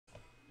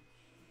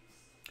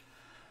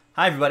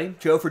Hi, everybody.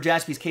 Joe for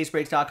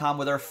JaspysCaseBreaks.com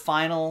with our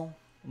final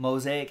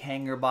Mosaic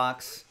hanger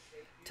box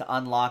to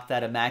unlock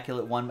that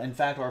immaculate one. In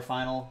fact, our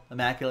final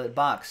immaculate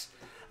box.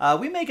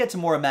 We may get some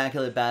more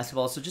immaculate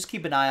basketball, so just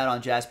keep an eye out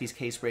on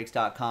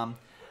JaspysCaseBreaks.com.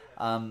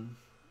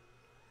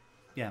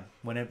 Yeah,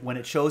 when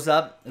it shows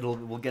up,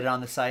 we'll get it on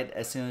the site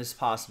as soon as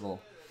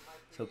possible.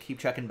 So keep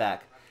checking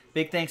back.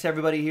 Big thanks to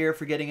everybody here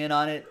for getting in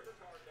on it.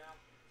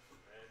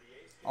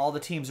 All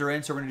the teams are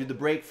in, so we're going to do the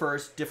break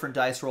first. Different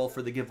dice roll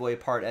for the giveaway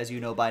part, as you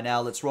know by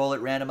now. Let's roll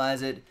it,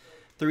 randomize it.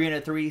 3 and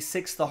a 3,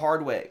 6 the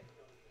hard way.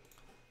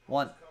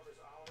 1,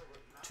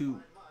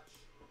 2,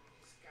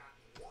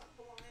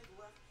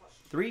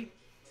 3,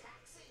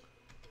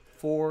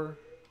 4,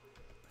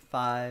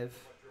 5,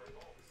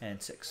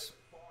 and 6.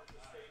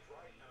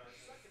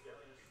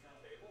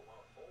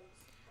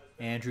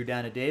 Andrew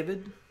down to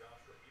David.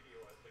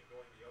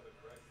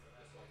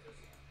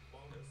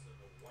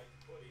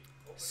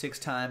 6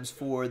 times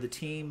for the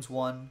teams.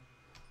 1,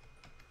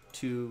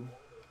 2,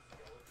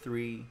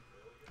 3,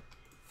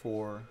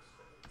 4,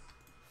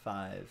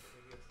 5,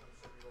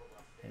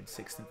 and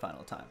 6th and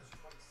final time.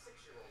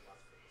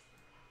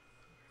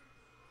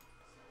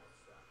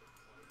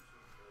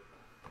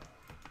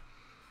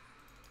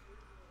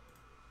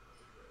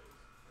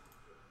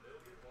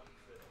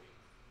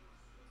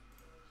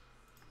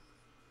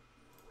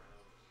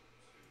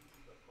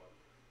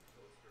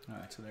 All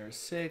right, so there's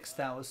 6.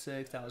 That was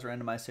 6. That was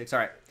randomized 6. All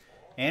right.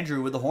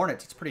 Andrew with the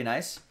Hornets. It's pretty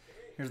nice.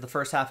 Here's the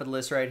first half of the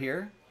list right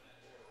here.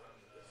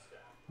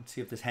 Let's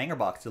see if this hanger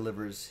box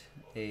delivers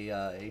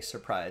a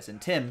surprise.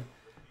 And Tim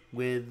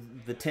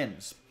with the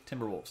Timberwolves.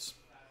 Let's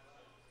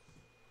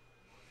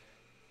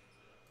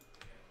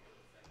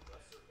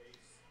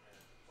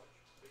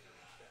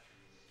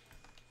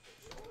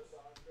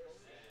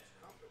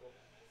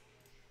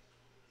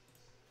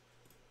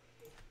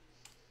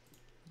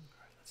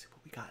see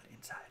what we got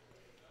inside.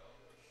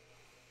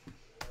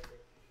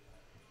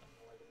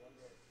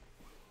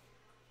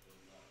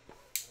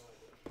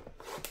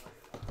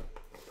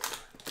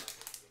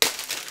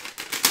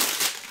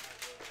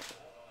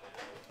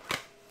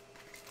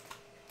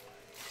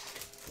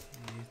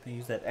 They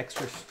use that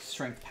extra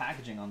strength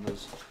packaging on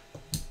those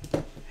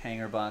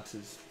hanger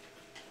boxes.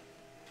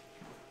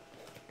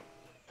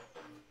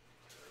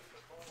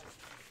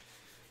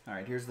 All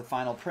right, here's the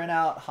final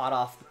printout, hot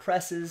off the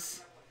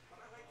presses.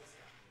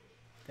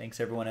 Thanks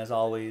everyone, as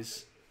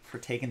always, for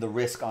taking the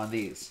risk on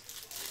these.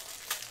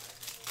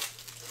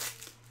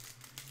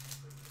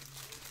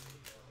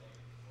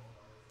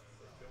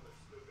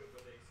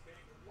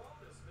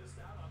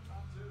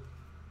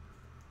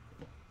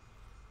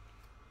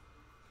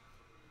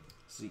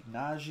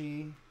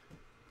 Najee.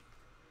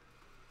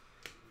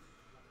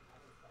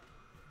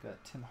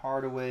 Got Tim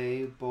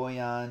Hardaway,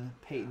 Boyan,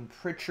 Peyton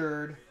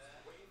Pritchard,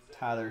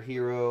 Tyler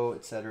Hero,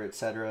 etc.,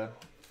 etc.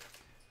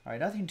 All right,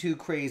 nothing too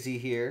crazy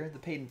here. The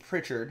Peyton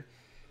Pritchard.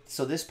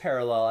 So this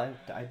parallel,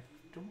 I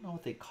don't know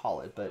what they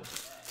call it, but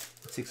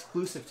it's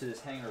exclusive to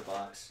this hanger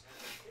box.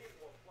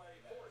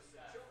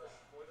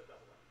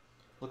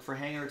 Look for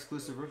hanger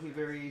exclusive rookie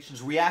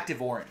variations.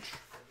 Reactive orange.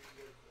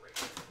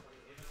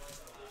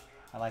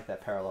 I like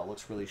that parallel.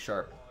 Looks really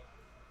sharp.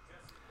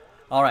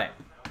 All right.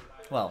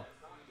 Well,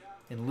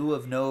 in lieu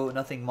of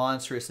nothing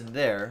monstrous in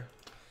there,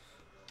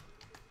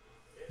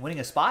 winning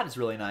a spot is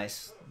really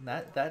nice.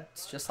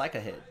 That's just like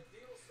a hit.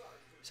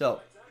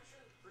 So,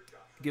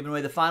 giving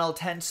away the final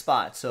 10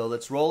 spots. So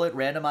let's roll it,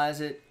 randomize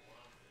it.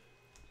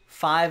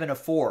 5 and a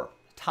 4.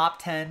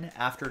 Top 10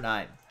 after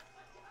 9.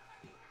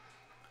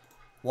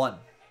 1,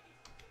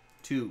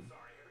 2,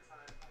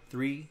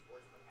 3,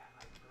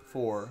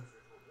 4,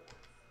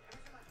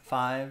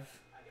 5,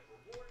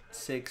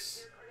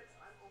 6,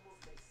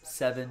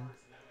 7,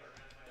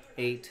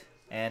 8,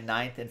 and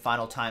 9th and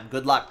final time.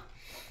 Good luck.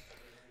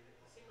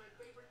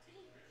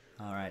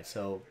 All right,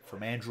 so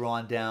from Andrew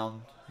on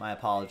down, my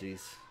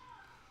apologies.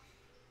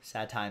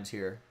 Sad times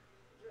here.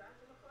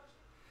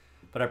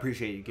 But I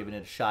appreciate you giving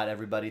it a shot,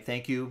 everybody.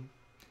 Thank you.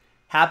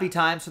 Happy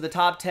times for the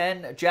top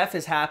 10. Jeff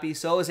is happy.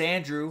 So is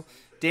Andrew.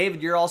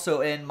 David, you're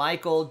also in.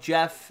 Michael,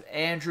 Jeff,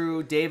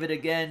 Andrew, David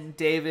again,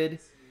 David,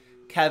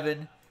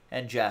 Kevin,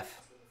 and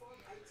Jeff.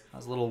 I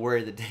was a little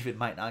worried that David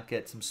might not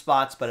get some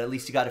spots, but at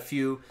least he got a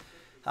few.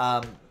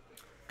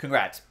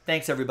 Congrats.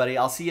 Thanks, everybody.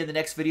 I'll see you in the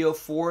next video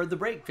for the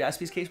break.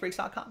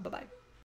 JaspysCaseBreaks.com. Bye-bye.